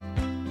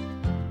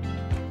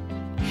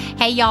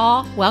Hey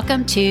y'all,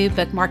 welcome to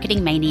Book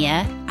Marketing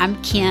Mania. I'm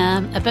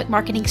Kim, a book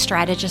marketing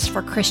strategist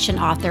for Christian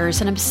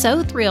authors, and I'm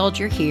so thrilled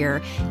you're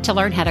here to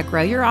learn how to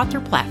grow your author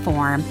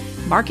platform,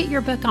 market your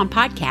book on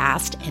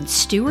podcast, and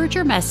steward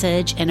your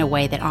message in a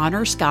way that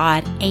honors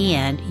God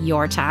and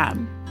your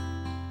time.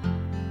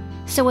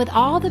 So with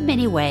all the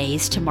many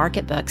ways to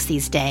market books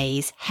these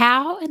days,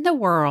 how in the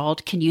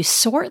world can you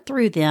sort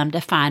through them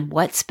to find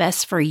what's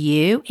best for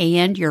you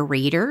and your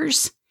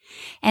readers?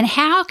 And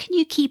how can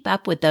you keep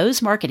up with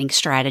those marketing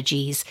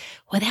strategies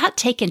without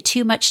taking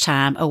too much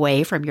time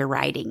away from your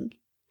writing?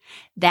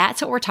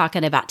 That's what we're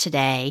talking about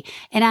today,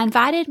 and I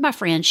invited my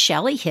friend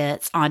Shelley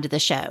Hitz onto the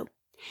show.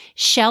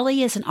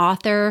 Shelley is an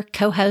author,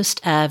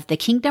 co-host of the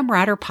Kingdom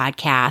Writer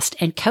podcast,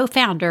 and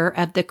co-founder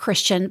of the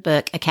Christian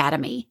Book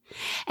Academy.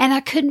 And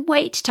I couldn't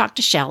wait to talk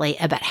to Shelley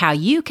about how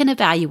you can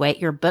evaluate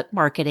your book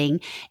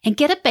marketing and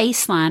get a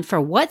baseline for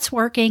what's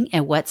working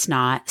and what's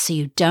not, so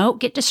you don't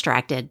get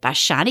distracted by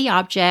shiny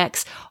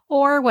objects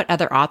or what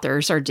other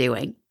authors are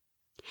doing.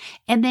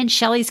 And then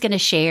Shelley's going to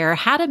share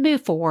how to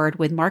move forward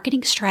with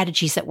marketing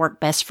strategies that work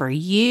best for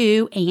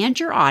you and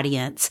your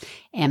audience.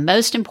 And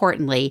most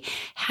importantly,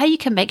 how you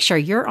can make sure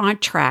you're on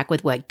track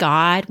with what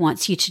God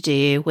wants you to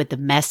do with the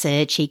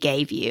message He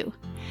gave you.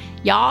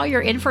 Y'all,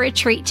 you're in for a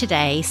treat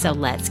today, so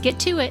let's get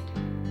to it.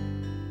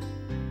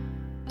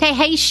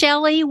 Hey,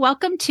 Shelley,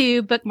 welcome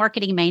to Book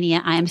Marketing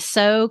Mania. I am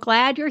so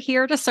glad you're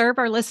here to serve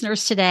our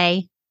listeners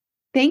today.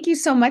 Thank you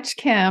so much,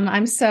 Kim.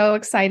 I'm so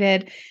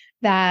excited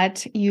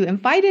that you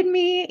invited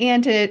me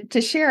and to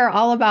share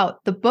all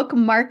about the book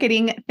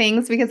marketing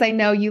things, because I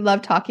know you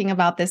love talking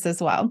about this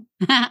as well.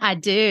 I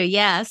do,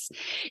 yes.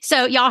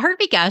 So y'all heard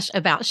me gush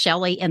about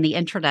Shelley in the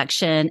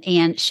introduction.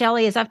 And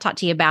Shelley, as I've talked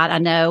to you about, I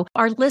know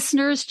our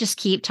listeners just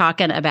keep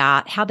talking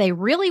about how they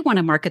really want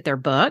to market their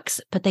books,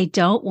 but they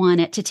don't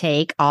want it to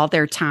take all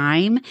their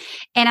time.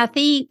 And I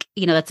think,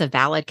 that's a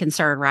valid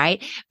concern,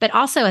 right? But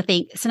also I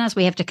think sometimes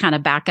we have to kind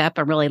of back up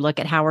and really look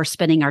at how we're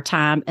spending our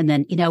time and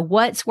then,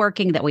 what's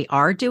working that we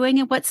are doing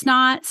and what's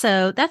not.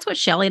 So that's what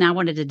Shelley and I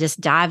wanted to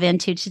just dive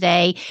into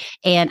today.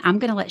 And I'm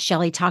going to let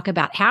Shelley talk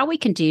about how we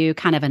can do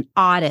kind of an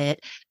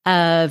audit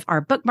of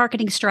our book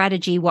marketing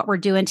strategy, what we're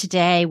doing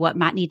today, what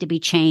might need to be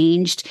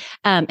changed,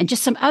 and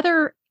just some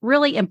other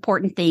really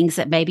important things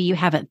that maybe you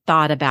haven't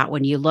thought about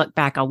when you look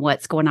back on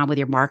what's going on with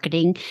your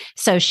marketing.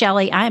 So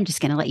Shelley, I am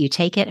just going to let you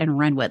take it and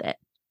run with it.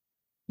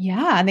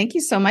 Yeah, thank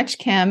you so much,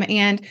 Kim.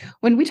 And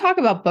when we talk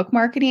about book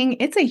marketing,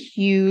 it's a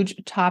huge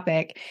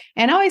topic.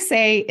 And I always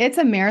say it's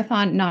a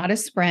marathon, not a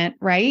sprint,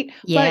 right?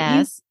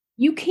 Yes.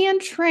 But you can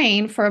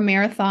train for a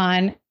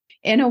marathon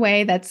in a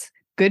way that's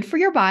good for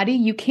your body.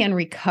 You can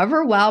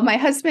recover well. My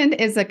husband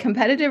is a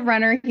competitive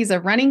runner. He's a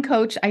running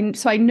coach.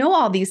 So I know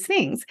all these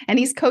things, and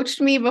he's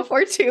coached me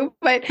before too.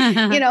 But,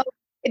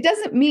 it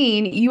doesn't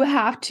mean you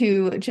have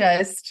to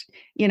just,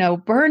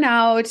 burn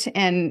out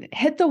and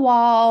hit the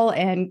wall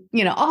and,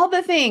 all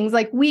the things.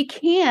 Like, we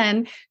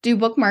can do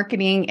book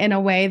marketing in a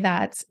way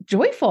that's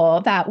joyful,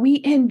 that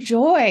we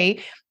enjoy,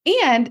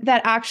 and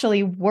that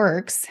actually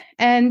works.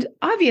 And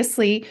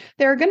obviously,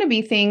 there are going to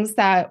be things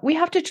that we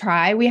have to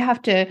try. We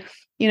have to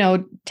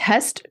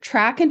test,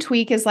 track, and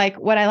tweak is like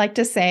what I like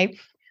to say.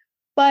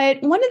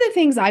 But one of the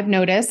things I've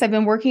noticed, I've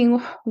been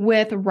working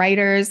with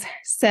writers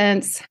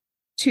since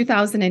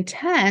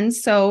 2010,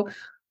 so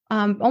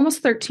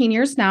almost 13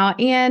 years now.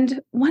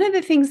 And one of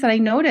the things that I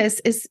notice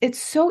is it's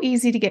so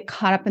easy to get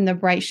caught up in the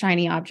bright,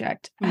 shiny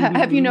object. Mm-hmm.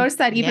 Have you noticed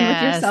that even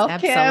with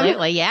yourself, Kim?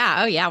 Absolutely. Yeah.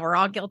 Oh, yeah. We're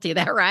all guilty of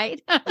that,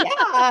 right?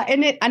 Yeah.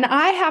 And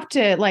I have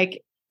to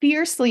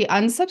fiercely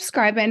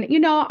unsubscribe. And,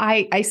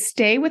 I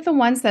stay with the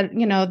ones that,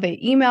 the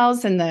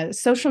emails and the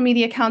social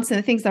media accounts and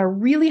the things that are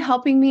really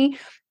helping me.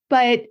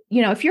 But,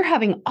 if you're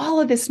having all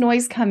of this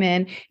noise come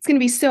in, it's going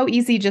to be so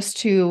easy just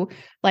to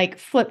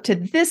flip to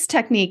this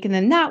technique and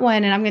then that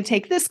one. And I'm going to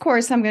take this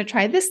course. I'm going to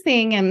try this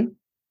thing. And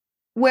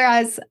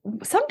whereas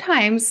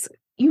sometimes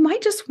you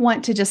might just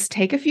want to just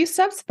take a few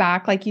steps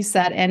back, like you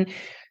said,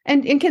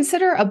 and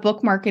consider a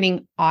book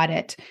marketing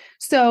audit.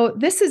 So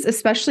this is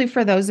especially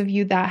for those of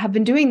you that have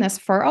been doing this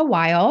for a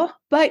while,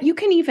 but you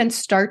can even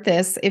start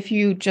this if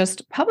you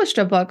just published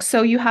a book.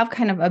 So you have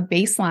kind of a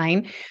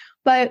baseline.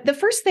 But the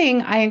first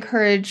thing I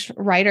encourage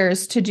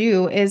writers to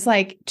do is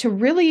to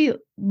really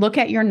look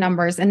at your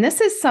numbers. And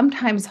this is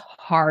sometimes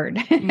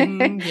hard.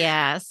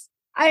 Yes.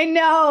 I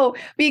know,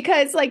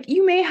 because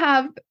you may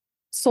have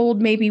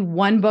sold maybe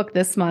one book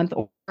this month,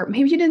 or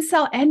maybe you didn't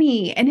sell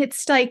any. And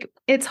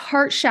it's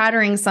heart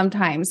shattering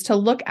sometimes to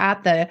look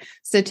at the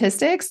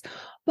statistics.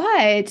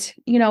 But,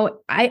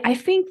 I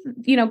think,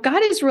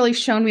 God has really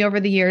shown me over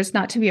the years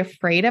not to be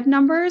afraid of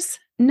numbers,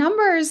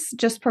 numbers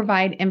just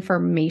provide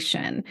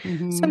information. So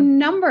Mm-hmm.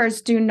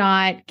 numbers do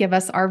not give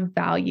us our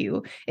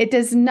value. It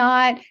does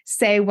not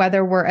say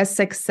whether we're a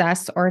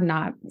success or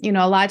not. A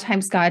lot of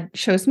times God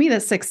shows me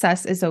that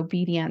success is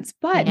obedience,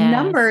 but Yes.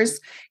 numbers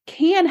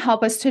can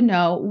help us to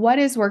know what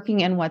is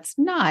working and what's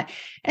not.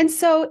 And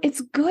so it's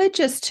good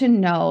just to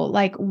know,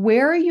 like,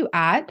 where are you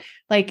at?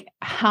 Like,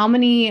 how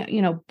many,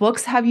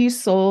 books have you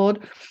sold?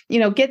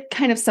 Get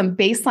kind of some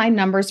baseline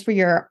numbers for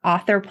your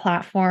author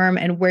platform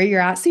and where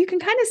you're at. So you can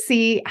kind of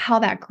see how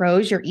that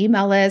grows, your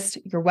email list,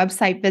 your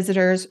website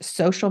visitors,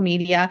 social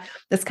media.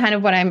 That's kind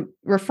of what I'm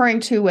referring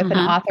to with an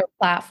author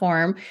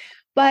platform.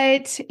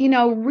 But,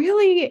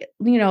 really,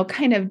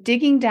 kind of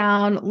digging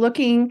down,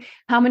 looking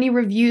how many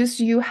reviews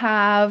do you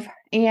have,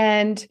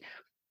 and,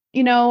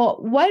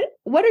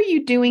 what are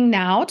you doing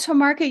now to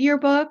market your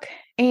book?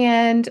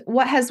 And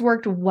what has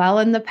worked well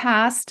in the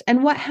past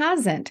and what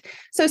hasn't.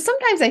 So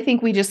sometimes I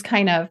think we just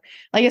kind of,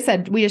 like I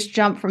said, we just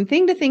jump from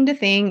thing to thing to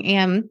thing,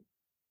 and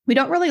we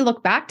don't really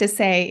look back to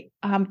say,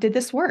 did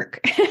this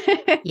work?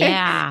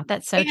 Yeah,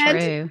 that's so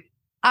true.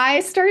 I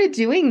started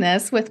doing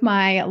this with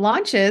my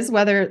launches,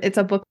 whether it's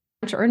a book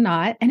launch or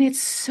not. And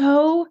it's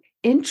so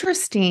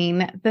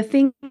interesting, the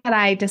thing that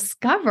I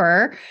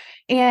discover.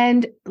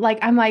 And like,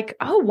 I'm like,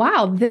 oh,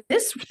 wow,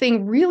 this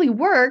thing really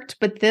worked,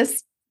 but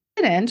this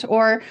didn't,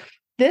 or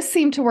this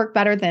seemed to work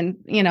better than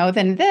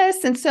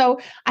this. And so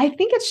I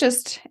think it's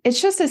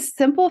just a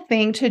simple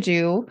thing to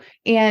do,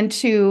 and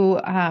to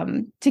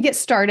get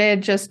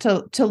started, just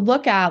to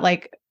look at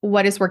like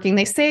what is working.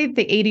 They say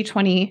the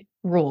 80-20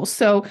 rule.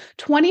 So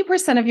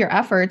 20% of your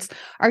efforts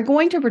are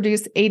going to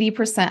produce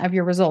 80% of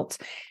your results.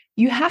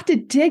 You have to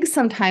dig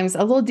sometimes a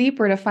little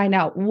deeper to find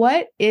out,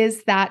 what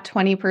is that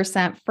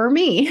 20% for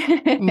me?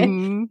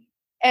 Mm-hmm.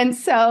 And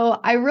so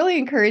I really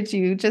encourage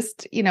you,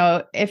 just,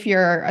 if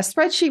you're a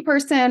spreadsheet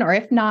person, or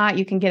if not,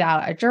 you can get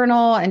out a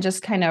journal and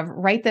just kind of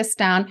write this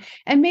down,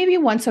 and maybe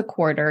once a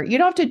quarter. You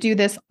don't have to do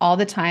this all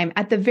the time.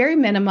 At the very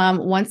minimum,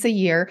 once a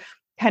year,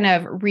 kind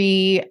of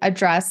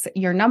readdress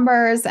your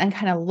numbers and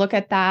kind of look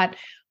at that.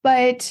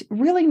 But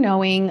really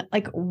knowing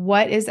like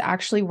what is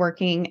actually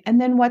working and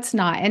then what's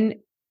not. And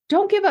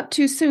don't give up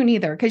too soon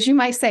either, because you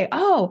might say,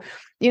 oh,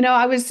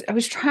 I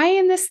was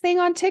trying this thing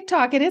on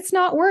TikTok and it's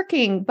not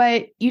working,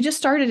 but you just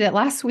started it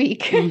last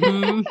week.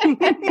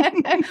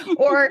 Mm-hmm.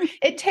 Or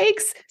it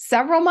takes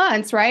several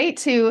months, right,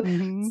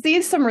 to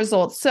see some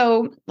results.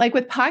 So like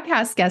with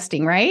podcast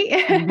guesting, right?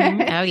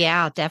 Mm-hmm. Oh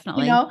yeah,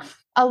 definitely.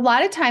 A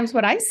lot of times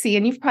what I see,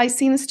 and you've probably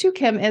seen this too,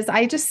 Kim, is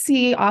I just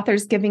see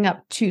authors giving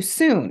up too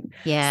soon.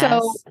 Yes.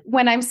 So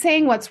when I'm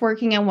saying what's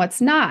working and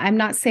what's not, I'm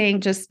not saying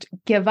just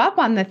give up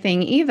on the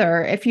thing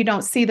either if you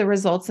don't see the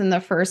results in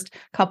the first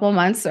couple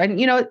months.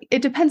 And,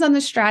 it depends on the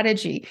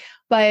strategy,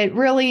 but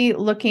really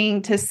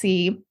looking to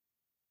see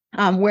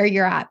where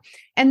you're at.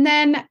 And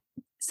then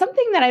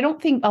something that I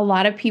don't think a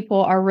lot of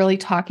people are really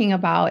talking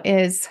about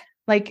is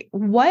like,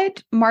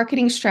 what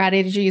marketing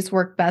strategies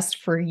work best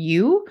for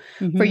you,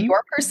 for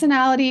your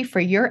personality, for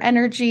your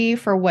energy,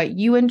 for what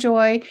you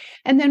enjoy,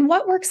 and then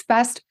what works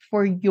best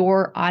for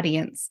your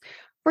audience.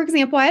 For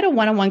example, I had a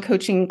one-on-one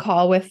coaching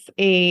call with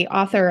an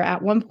author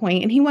at one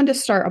point, and he wanted to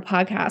start a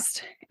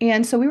podcast.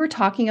 And so we were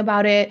talking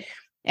about it,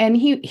 and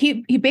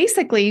he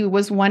basically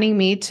was wanting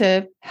me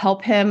to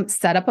help him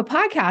set up a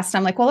podcast.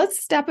 I'm like, well,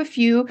 let's step a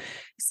few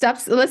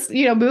steps. Let's,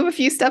 move a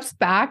few steps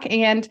back,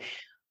 and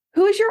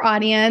who is your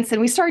audience?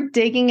 And we started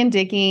digging,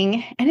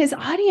 and his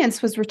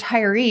audience was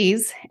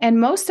retirees,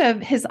 and most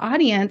of his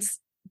audience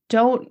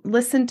don't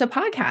listen to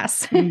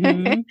podcasts.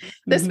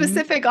 The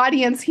specific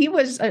audience he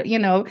was,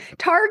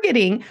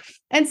 targeting.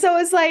 And so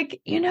it's like,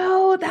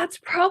 that's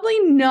probably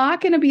not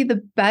going to be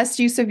the best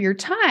use of your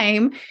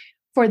time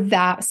for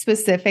that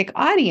specific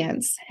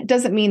audience. It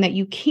doesn't mean that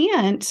you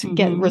can't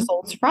get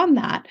results from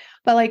that,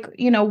 but like,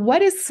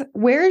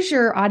 where's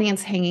your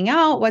audience hanging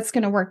out? What's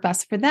going to work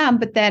best for them?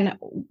 But then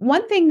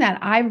one thing that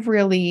I've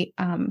really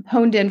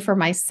honed in for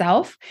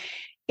myself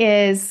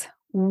is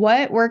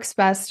what works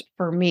best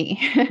for me.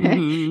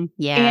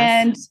 Yes.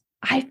 And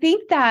I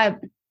think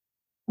that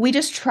we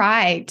just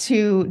try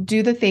to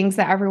do the things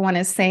that everyone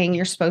is saying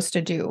you're supposed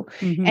to do.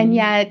 And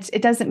yet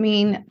it doesn't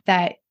mean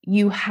that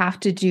you have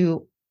to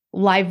do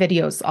live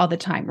videos all the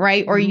time,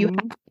 right? Or you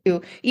have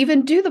to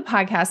even do the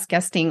podcast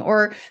guesting,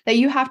 or that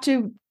you have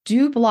to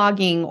do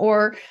blogging,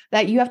 or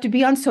that you have to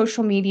be on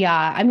social media.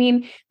 I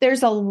mean,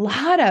 there's a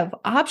lot of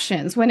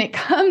options when it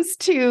comes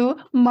to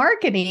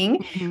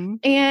marketing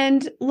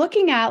and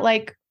looking at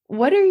like,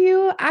 what are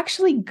you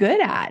actually good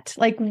at?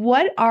 Like,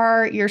 what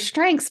are your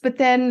strengths? But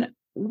then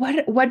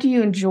what do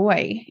you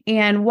enjoy,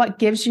 and what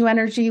gives you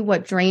energy?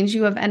 What drains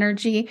you of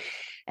energy?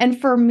 And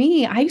for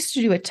me, I used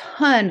to do a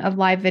ton of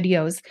live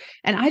videos,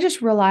 and I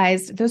just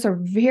realized those are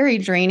very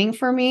draining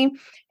for me.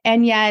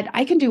 And yet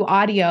I can do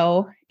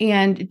audio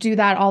and do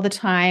that all the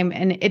time,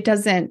 and it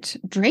doesn't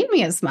drain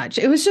me as much.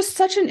 It was just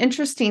such an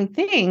interesting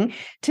thing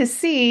to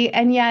see.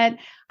 And yet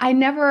I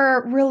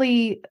never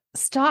really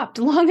stopped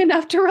long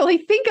enough to really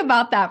think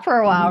about that for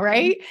a while,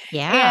 right?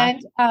 Yeah.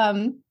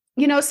 And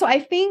So I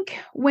think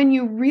when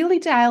you really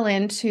dial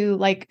into,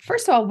 like,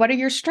 first of all, what are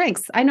your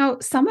strengths? I know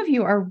some of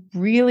you are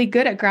really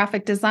good at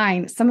graphic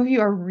design. Some of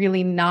you are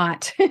really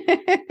not.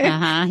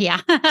 Yeah.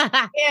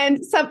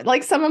 And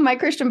some of my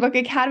Christian Book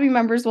Academy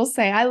members will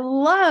say, I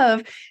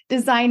love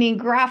designing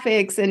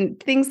graphics and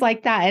things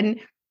like that. And,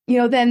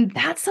 then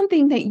that's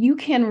something that you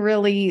can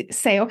really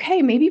say,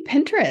 okay, maybe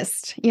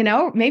Pinterest,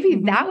 maybe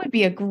that would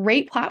be a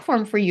great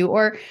platform for you.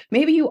 Or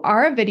maybe you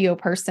are a video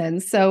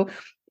person. So,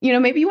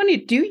 maybe you want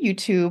to do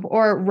YouTube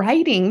or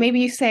writing.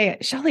 Maybe you say,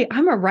 Shelley,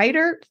 I'm a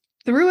writer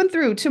through and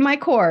through to my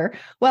core.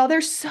 Well,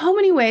 there's so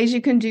many ways you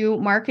can do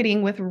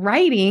marketing with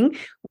writing,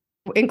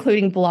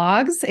 including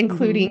blogs,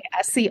 including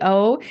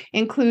SEO,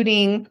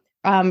 including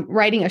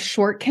writing a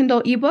short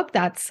Kindle ebook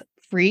that's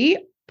free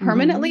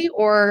permanently,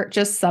 or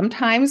just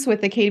sometimes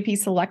with the KDP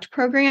Select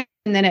program,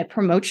 and then it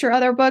promotes your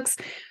other books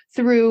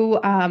through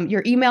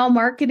your email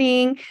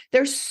marketing.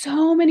 There's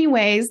so many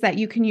ways that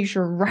you can use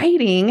your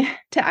writing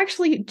to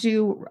actually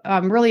do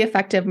really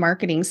effective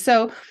marketing.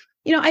 So,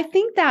 I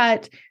think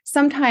that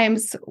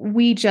sometimes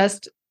we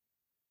just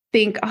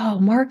think, oh,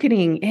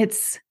 marketing,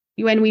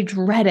 when we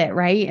dread it,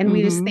 right? And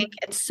we just think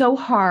it's so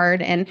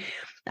hard and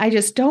I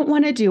just don't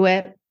want to do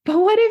it. But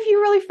what if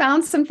you really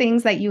found some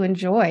things that you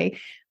enjoy?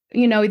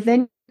 Then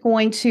you're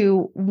going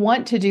to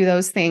want to do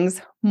those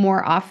things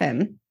more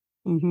often.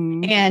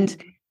 And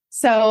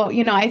so,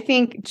 I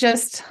think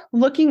just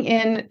looking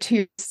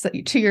into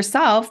to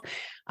yourself,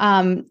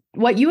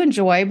 what you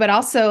enjoy, but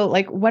also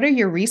like, what are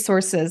your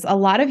resources? A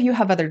lot of you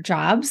have other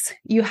jobs,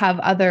 you have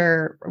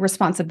other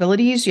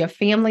responsibilities, you have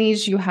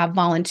families, you have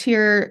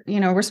volunteer,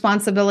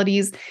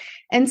 responsibilities.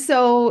 And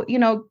so,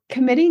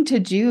 committing to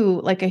do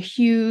like a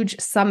huge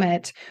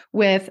summit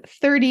with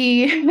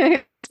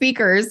 30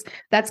 speakers,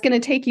 that's going to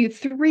take you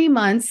 3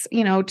 months,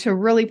 to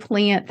really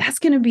plan. That's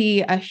going to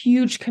be a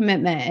huge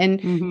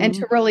commitment. And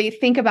to really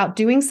think about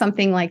doing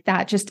something like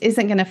that just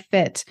isn't going to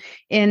fit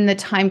in the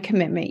time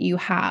commitment you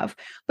have.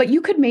 But you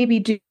could maybe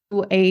do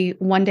a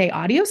one-day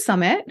audio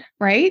summit,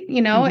 right?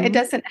 It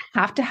doesn't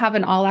have to have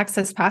an all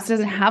access pass. It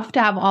doesn't have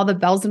to have all the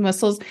bells and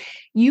whistles.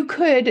 You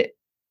could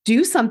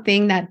do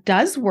something that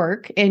does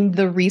work in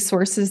the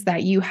resources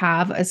that you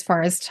have as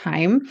far as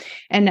time.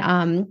 And,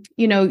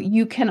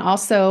 you can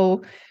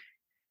also,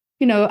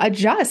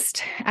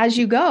 adjust as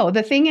you go.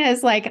 The thing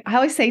is, like I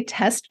always say,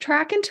 test,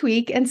 track, and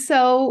tweak. And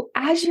so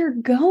as you're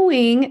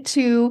going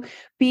to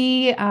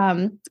be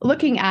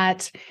looking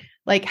at,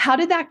 like, how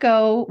did that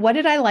go? What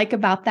did I like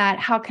about that?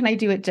 How can I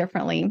do it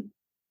differently?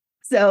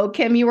 So,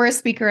 Kim, you were a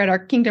speaker at our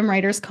Kingdom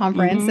Writers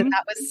Conference, and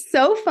that was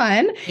so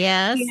fun.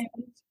 Yes. And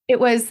it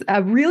was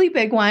a really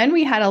big one.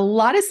 We had a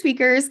lot of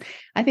speakers,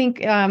 I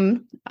think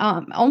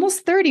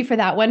almost 30 for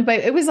that one, but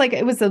it was a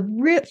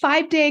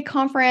 5-day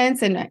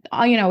conference and,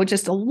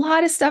 just a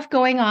lot of stuff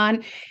going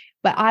on,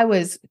 but I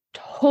was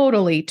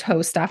totally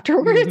toast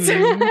afterwards.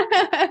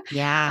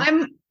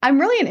 Yeah. I'm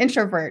really an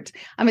introvert.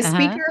 I'm a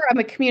speaker, I'm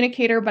a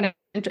communicator, but I'm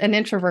an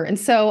introvert. And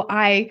so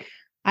I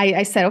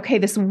said, okay,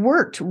 this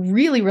worked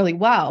really, really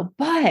well,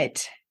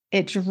 but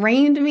it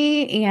drained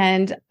me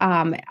and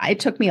it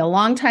took me a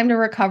long time to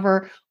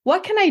recover.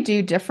 What can I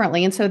do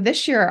differently? And so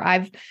this year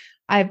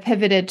I've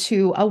pivoted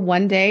to a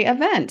one-day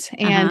event,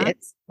 and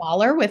it's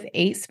smaller with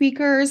 8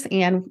 speakers,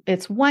 and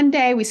it's one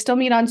day. We still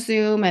meet on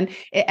Zoom, and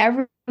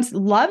everyone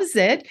loves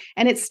it,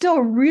 and it's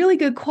still really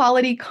good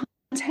quality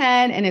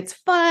content, and it's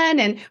fun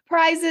and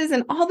prizes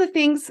and all the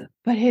things,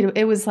 but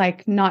it was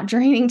like not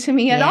draining to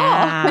me at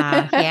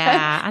all.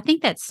 Yeah. I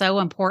think that's so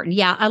important.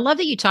 Yeah. I love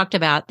that you talked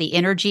about the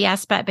energy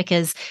aspect,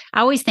 because I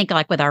always think,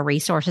 like, with our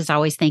resources, I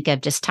always think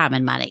of just time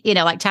and money,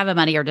 like time and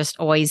money are just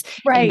always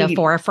in the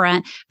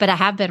forefront. But I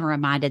have been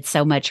reminded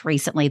so much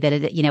recently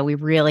that, we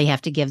really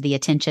have to give the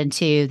attention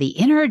to the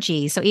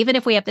energy. So even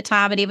if we have the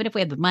time and even if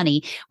we have the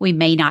money, we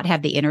may not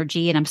have the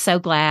energy. And I'm so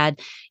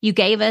glad you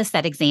gave us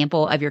that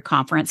example of your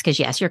conference, because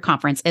yes, your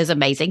conference is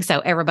amazing. So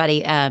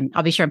everybody,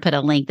 I'll be sure and put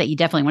a link that you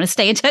definitely want to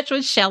stay in touch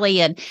with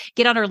Shelley and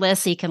get on her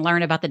list so you can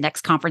learn about the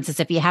next conferences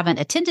if you haven't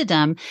attended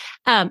them.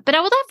 But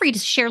I would love for you to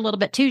share a little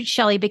bit too,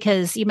 Shelley,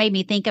 because you made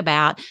me think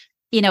about,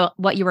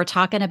 what you were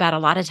talking about. A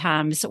lot of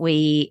times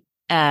we,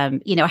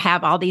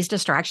 have all these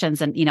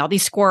distractions and, all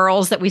these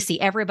squirrels that we see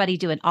everybody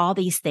doing all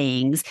these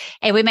things.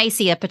 And we may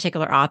see a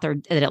particular author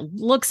that it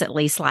looks at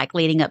least like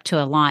leading up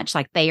to a launch,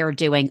 like they are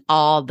doing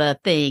all the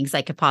things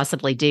they could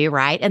possibly do.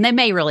 Right. And they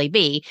may really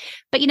be,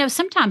 but,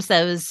 sometimes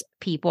those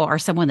people are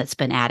someone that's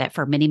been at it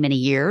for many, many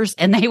years.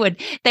 And they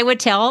would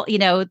tell,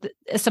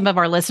 some of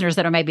our listeners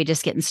that are maybe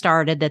just getting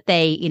started that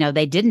they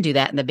didn't do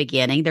that in the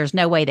beginning. There's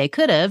no way they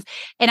could have.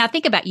 And I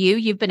think about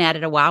you've been at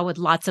it a while with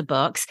lots of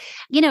books,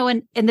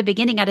 and in the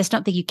beginning, I just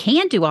don't think you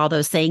can do all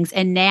those things.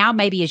 And now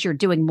maybe as you're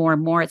doing more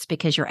and more, it's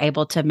because you're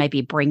able to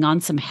maybe bring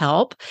on some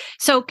help.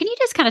 So can you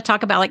just kind of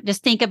talk about, like,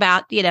 just think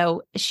about,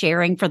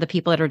 sharing for the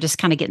people that are just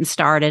kind of getting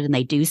started and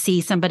they do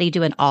see somebody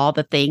doing all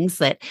the things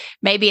that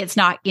maybe it's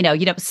not, you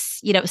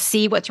don't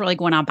see what's really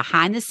going on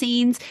behind the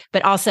scenes,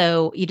 but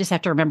also you just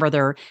have to remember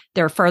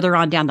they're further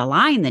on down the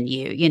line than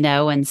you.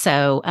 And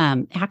so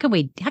how can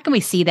we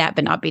see that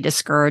but not be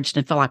discouraged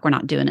and feel like we're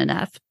not doing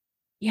enough?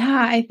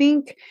 Yeah, I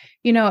think,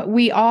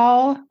 we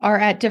all are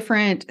at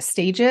different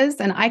stages,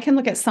 and I can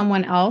look at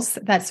someone else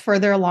that's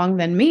further along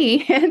than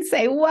me and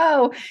say,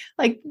 whoa,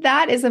 like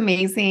that is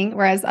amazing.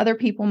 Whereas other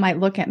people might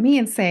look at me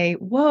and say,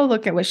 whoa,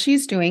 look at what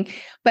she's doing.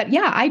 But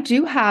yeah, I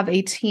do have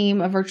a team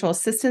of virtual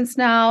assistants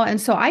now.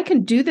 And so I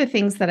can do the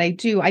things that I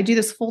do. I do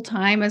this full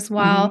time as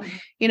well.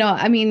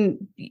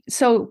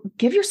 So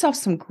give yourself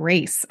some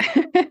grace.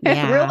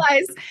 Yeah.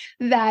 Realize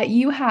that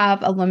you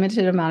have a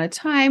limited amount of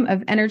time,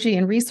 of energy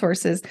and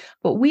resources,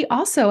 but we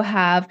also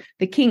have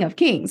the King of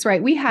Kings,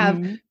 right? We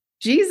have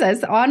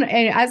Jesus on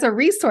as a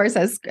resource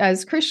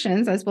as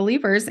Christians, as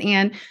believers.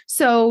 And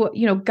so,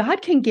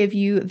 God can give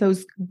you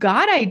those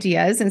God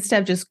ideas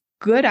instead of just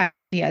good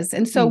ideas.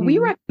 And so we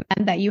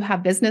recommend that you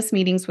have business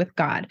meetings with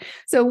God.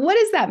 So what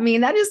does that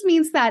mean? That just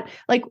means that,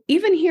 like,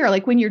 even here,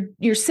 like when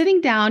you're sitting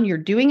down, you're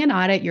doing an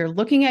audit, you're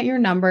looking at your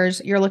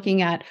numbers, you're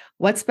looking at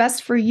what's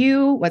best for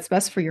you, what's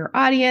best for your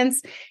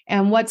audience,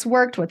 and what's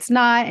worked, what's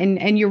not.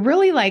 And you're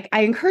really like,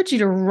 I encourage you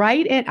to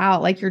write it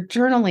out, like you're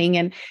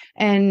journaling,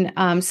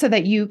 and so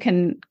that you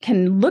can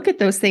look at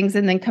those things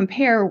and then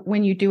compare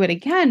when you do it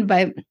again.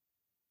 But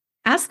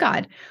ask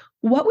God,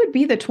 what would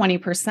be the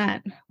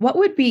 20%? What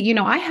would be,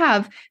 I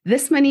have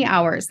this many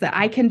hours that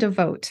I can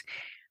devote.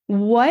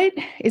 What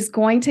is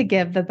going to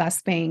give the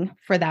best bang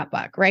for that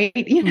buck, right?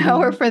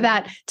 Or for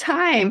that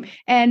time,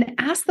 and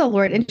ask the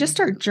Lord and just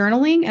start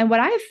journaling. And what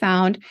I have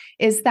found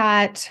is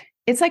that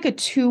it's like a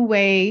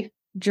two-way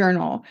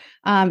journal.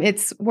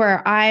 It's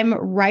where I'm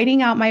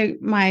writing out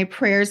my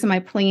prayers and my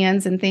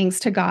plans and things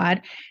to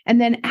God.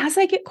 And then as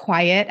I get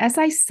quiet, as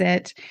I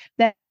sit,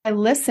 that I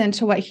listen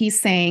to what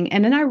he's saying,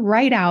 and then I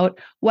write out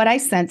what I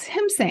sense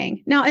him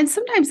saying. Now, and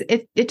sometimes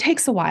it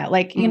takes a while,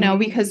 like,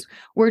 because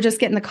we're just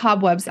getting the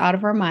cobwebs out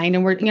of our mind,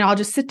 and I'll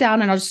just sit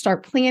down and I'll just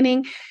start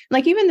planning.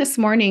 Like even this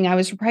morning, I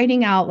was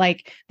writing out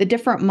like the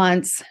different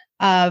months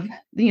of,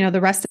 the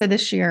rest of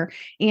this year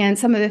and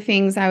some of the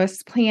things I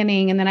was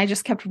planning. And then I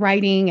just kept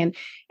writing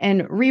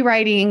and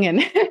rewriting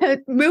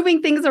and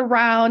moving things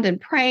around and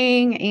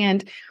praying.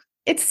 And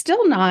it's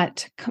still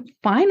not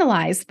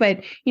finalized,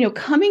 but,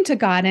 coming to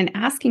God and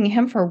asking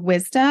him for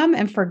wisdom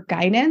and for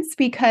guidance,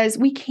 because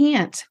we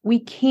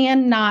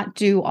cannot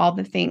do all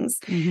the things.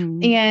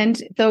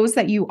 And those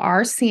that you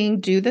are seeing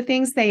do the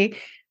things, they,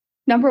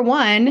 number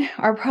one,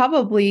 are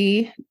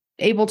probably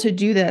able to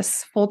do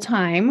this full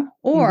time,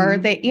 or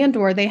they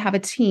have a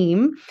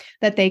team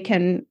that they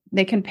can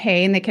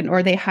pay, and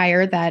they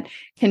hire that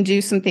can do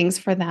some things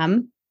for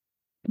them.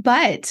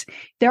 But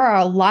there are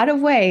a lot of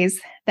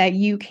ways that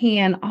you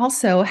can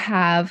also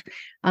have,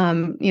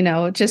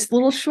 just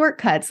little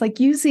shortcuts, like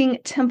using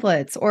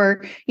templates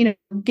or,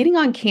 getting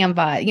on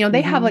Canva.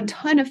 They have a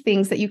ton of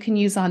things that you can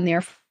use on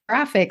there.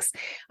 Graphics.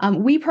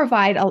 We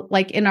provide,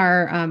 like in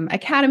our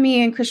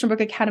academy and Christian Book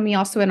Academy,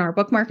 also in our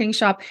book marketing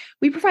shop,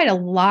 we provide a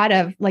lot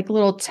of like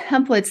little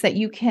templates that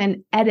you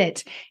can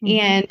edit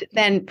and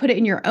then put it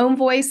in your own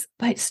voice,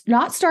 but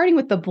not starting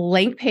with the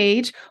blank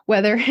page,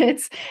 whether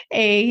it's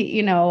a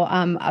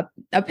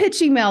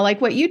pitch email like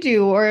what you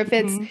do, or if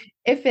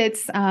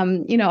it's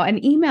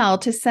an email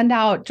to send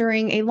out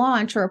during a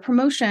launch or a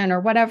promotion or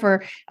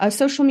whatever, a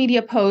social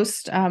media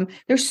post.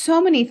 There's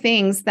so many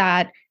things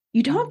that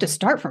you don't have to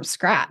start from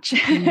scratch.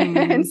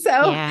 And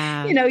so,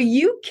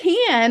 you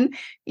can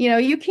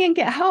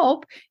get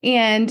help,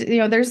 and,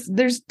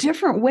 there's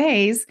different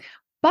ways,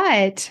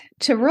 but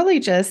to really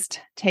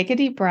just take a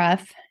deep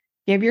breath,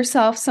 give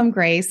yourself some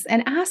grace,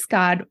 and ask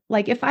God,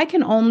 like, if I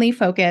can only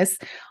focus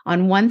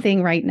on one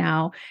thing right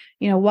now,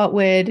 what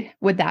would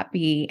that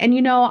be?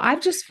 And,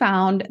 I've just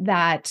found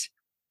that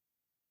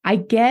I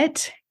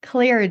get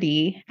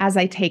clarity as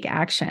I take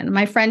action.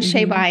 My friend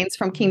Shay Bynes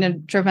from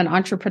Kingdom Driven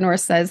Entrepreneur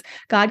says,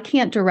 God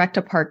can't direct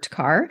a parked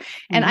car.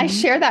 And I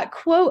share that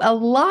quote a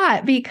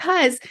lot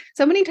because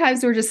so many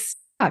times we're just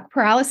stuck,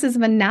 paralysis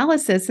of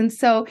analysis. And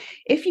so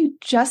if you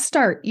just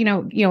start,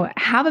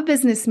 have a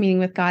business meeting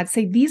with God,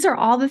 say, these are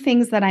all the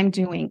things that I'm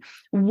doing.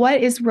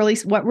 What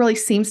really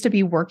seems to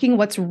be working?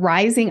 What's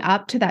rising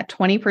up to that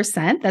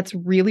 20% that's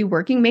really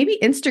working? Maybe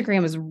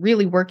Instagram is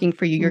really working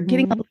for you. You're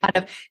getting a lot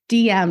of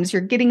DMs,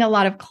 you're getting a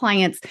lot of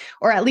clients,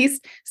 or at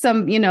least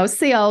some,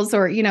 sales,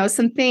 or,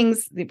 some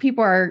things that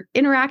people are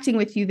interacting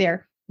with you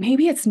there.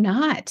 Maybe it's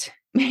not.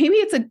 Maybe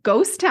it's a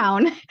ghost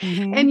town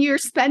and you're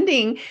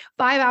spending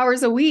 5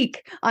 hours a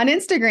week on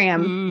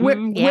Instagram.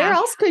 Where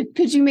else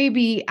could you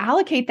maybe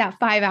allocate that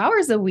 5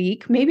 hours a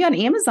week? Maybe on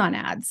Amazon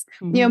ads.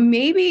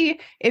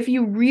 Maybe if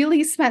you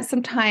really spent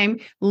some time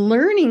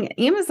learning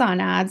Amazon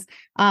ads,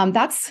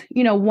 that's,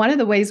 one of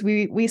the ways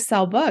we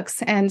sell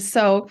books. And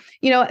so,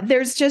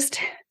 there's just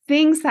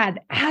things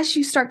that as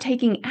you start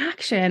taking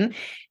action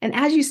and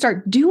as you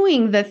start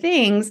doing the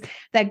things,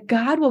 that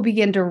God will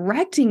begin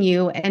directing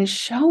you and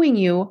showing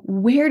you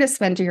where to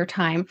spend your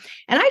time.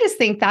 And I just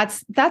think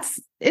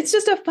it's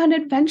just a fun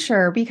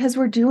adventure because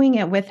we're doing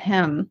it with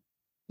him.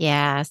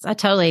 Yes, I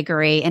totally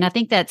agree. And I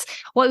think that's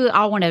what we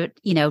all want to,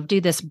 do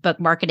this book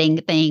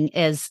marketing thing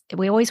is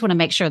we always want to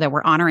make sure that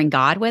we're honoring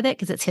God with it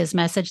because it's his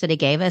message that he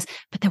gave us,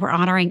 but that we're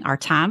honoring our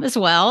time as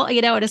well,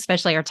 and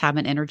especially our time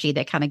and energy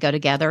that kind of go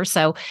together.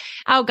 So,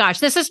 oh gosh,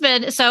 this has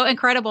been so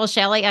incredible,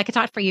 Shelley. I could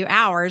talk for you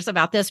hours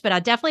about this, but I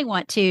definitely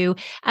want to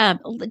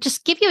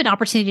just give you an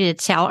opportunity to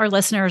tell our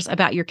listeners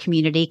about your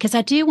community because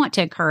I do want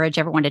to encourage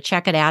everyone to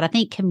check it out. I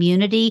think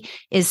community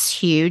is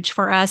huge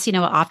for us.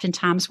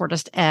 Oftentimes we're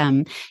just,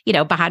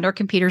 behind our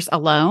computers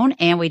alone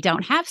and we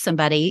don't have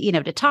somebody,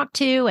 to talk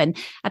to. And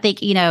I think,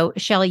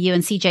 Shelley, you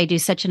and CJ do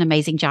such an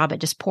amazing job at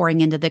just pouring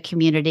into the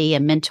community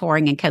and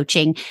mentoring and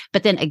coaching.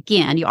 But then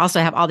again, you also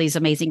have all these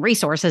amazing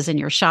resources in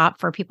your shop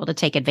for people to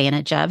take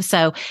advantage of.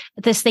 So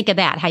just think of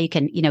that, how you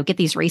can, get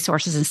these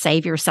resources and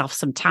save yourself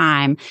some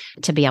time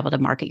to be able to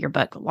market your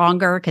book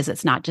longer because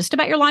it's not just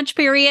about your launch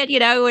period.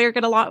 We're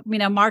going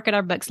to, market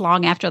our books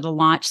long after the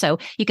launch. So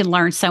you can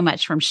learn so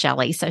much from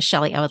Shelley. So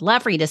Shelley, I would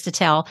love for you just to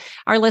tell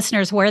our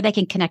listeners where they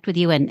can connect with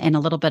you and a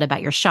little bit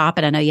about your shop.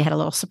 And I know you had a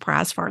little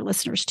surprise for our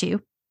listeners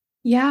too.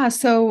 Yeah.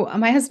 So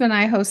my husband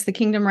and I host the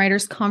Kingdom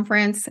Writers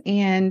Conference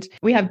and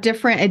we have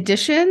different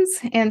editions.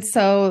 And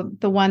so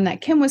the one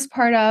that Kim was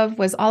part of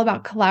was all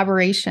about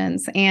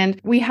collaborations.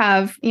 And we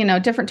have,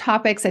 different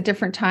topics at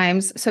different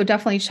times. So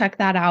definitely check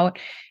that out.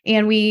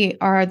 And we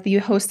are the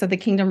host of the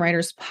Kingdom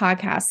Writers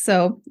podcast.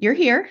 So you're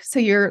here. So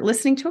you're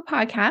listening to a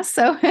podcast.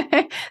 So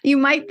you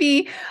might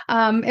be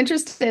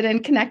interested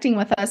in connecting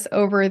with us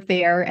over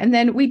there. And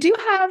then we do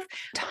have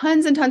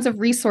tons and tons of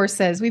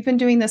resources. We've been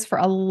doing this for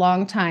a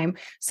long time.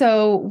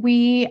 So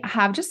we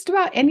have just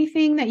about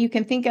anything that you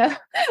can think of,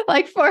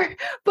 like for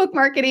book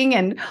marketing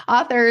and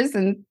authors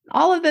and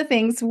all of the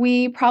things.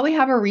 We probably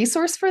have a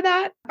resource for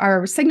that,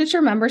 our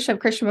signature membership,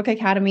 Christian Book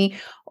Academy,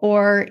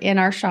 or in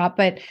our shop.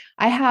 But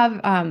I have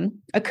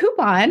a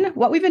coupon.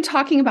 What we've been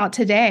talking about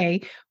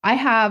today, I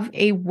have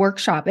a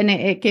workshop and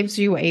it gives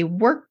you a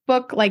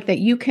workbook like that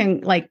you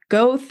can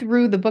go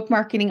through the book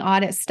marketing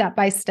audit step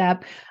by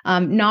step,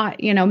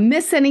 not,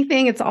 miss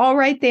anything. It's all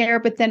right there.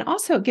 But then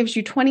also it gives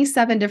you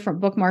 27 different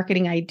book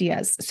marketing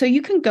ideas. So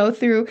you can go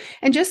through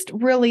and just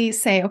really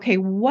say, okay,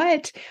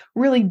 what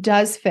really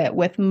does fit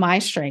with my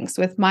strengths,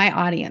 with my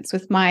audience,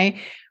 with my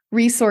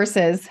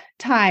resources,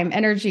 time,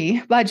 energy,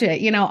 budget,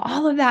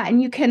 all of that.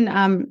 And you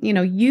can,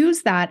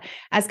 use that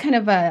as kind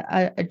of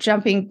a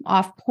jumping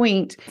off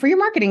point for your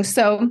marketing.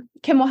 So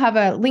Kim will have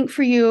a link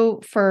for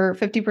you for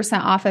 50%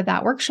 off of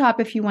that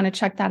workshop if you want to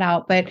check that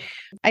out. But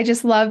I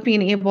just love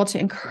being able to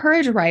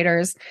encourage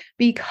writers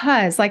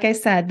because, like I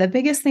said, the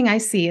biggest thing I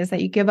see is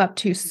that you give up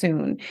too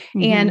soon.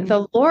 Mm-hmm. And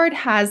the Lord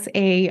has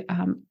a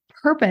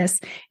purpose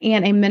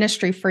and a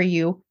ministry for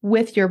you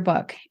with your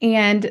book.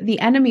 And the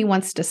enemy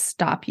wants to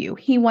stop you.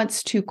 He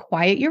wants to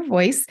quiet your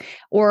voice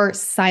or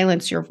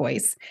silence your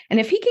voice. And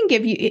if he can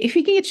get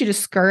you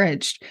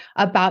discouraged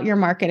about your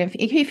market,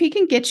 if he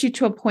can get you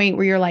to a point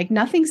where you're like,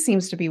 nothing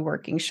seems to be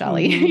working,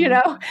 Shelley,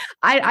 mm-hmm.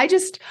 I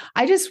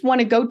just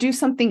want to go do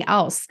something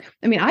else.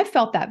 I mean, I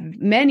felt that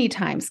many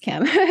times,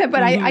 Kim,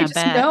 but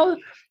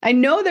I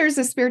know there's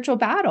a spiritual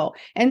battle.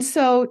 And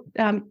so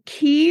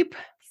keep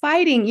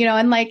fighting,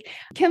 and like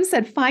Kim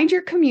said, find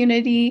your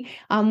community,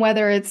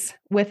 whether it's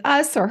with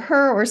us or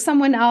her or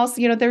someone else.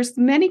 There's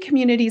many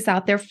communities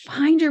out there.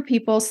 Find your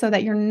people so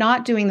that you're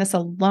not doing this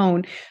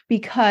alone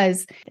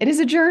because it is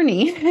a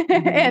journey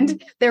mm-hmm.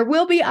 and there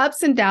will be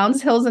ups and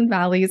downs, hills and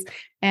valleys.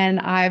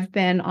 And I've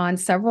been on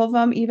several of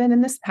them, even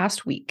in this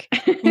past week.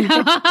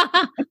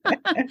 I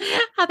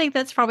think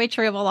that's probably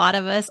true of a lot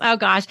of us. Oh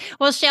gosh.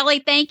 Well, Shelley,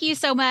 thank you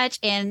so much.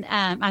 And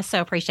I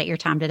so appreciate your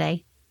time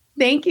today.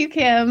 Thank you,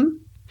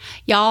 Kim.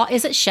 Y'all,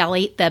 isn't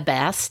Shelley the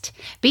best?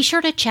 Be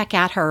sure to check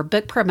out her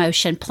book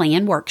promotion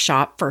plan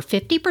workshop for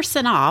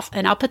 50% off,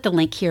 and I'll put the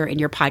link here in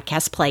your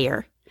podcast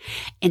player.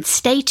 And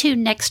stay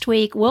tuned next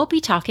week. We'll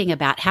be talking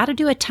about how to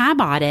do a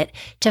time audit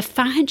to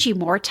find you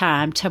more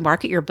time to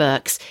market your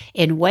books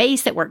in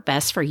ways that work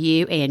best for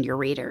you and your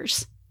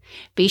readers.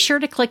 Be sure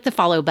to click the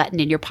follow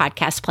button in your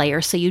podcast player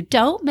so you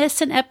don't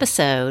miss an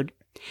episode.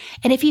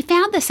 And if you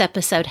found this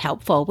episode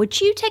helpful,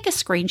 would you take a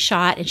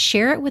screenshot and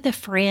share it with a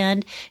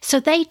friend so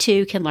they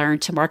too can learn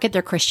to market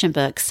their Christian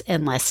books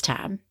in less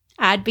time?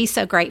 I'd be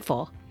so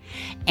grateful.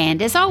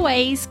 And as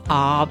always,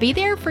 I'll be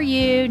there for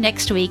you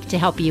next week to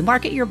help you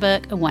market your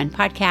book one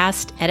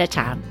podcast at a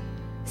time.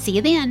 See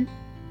you then.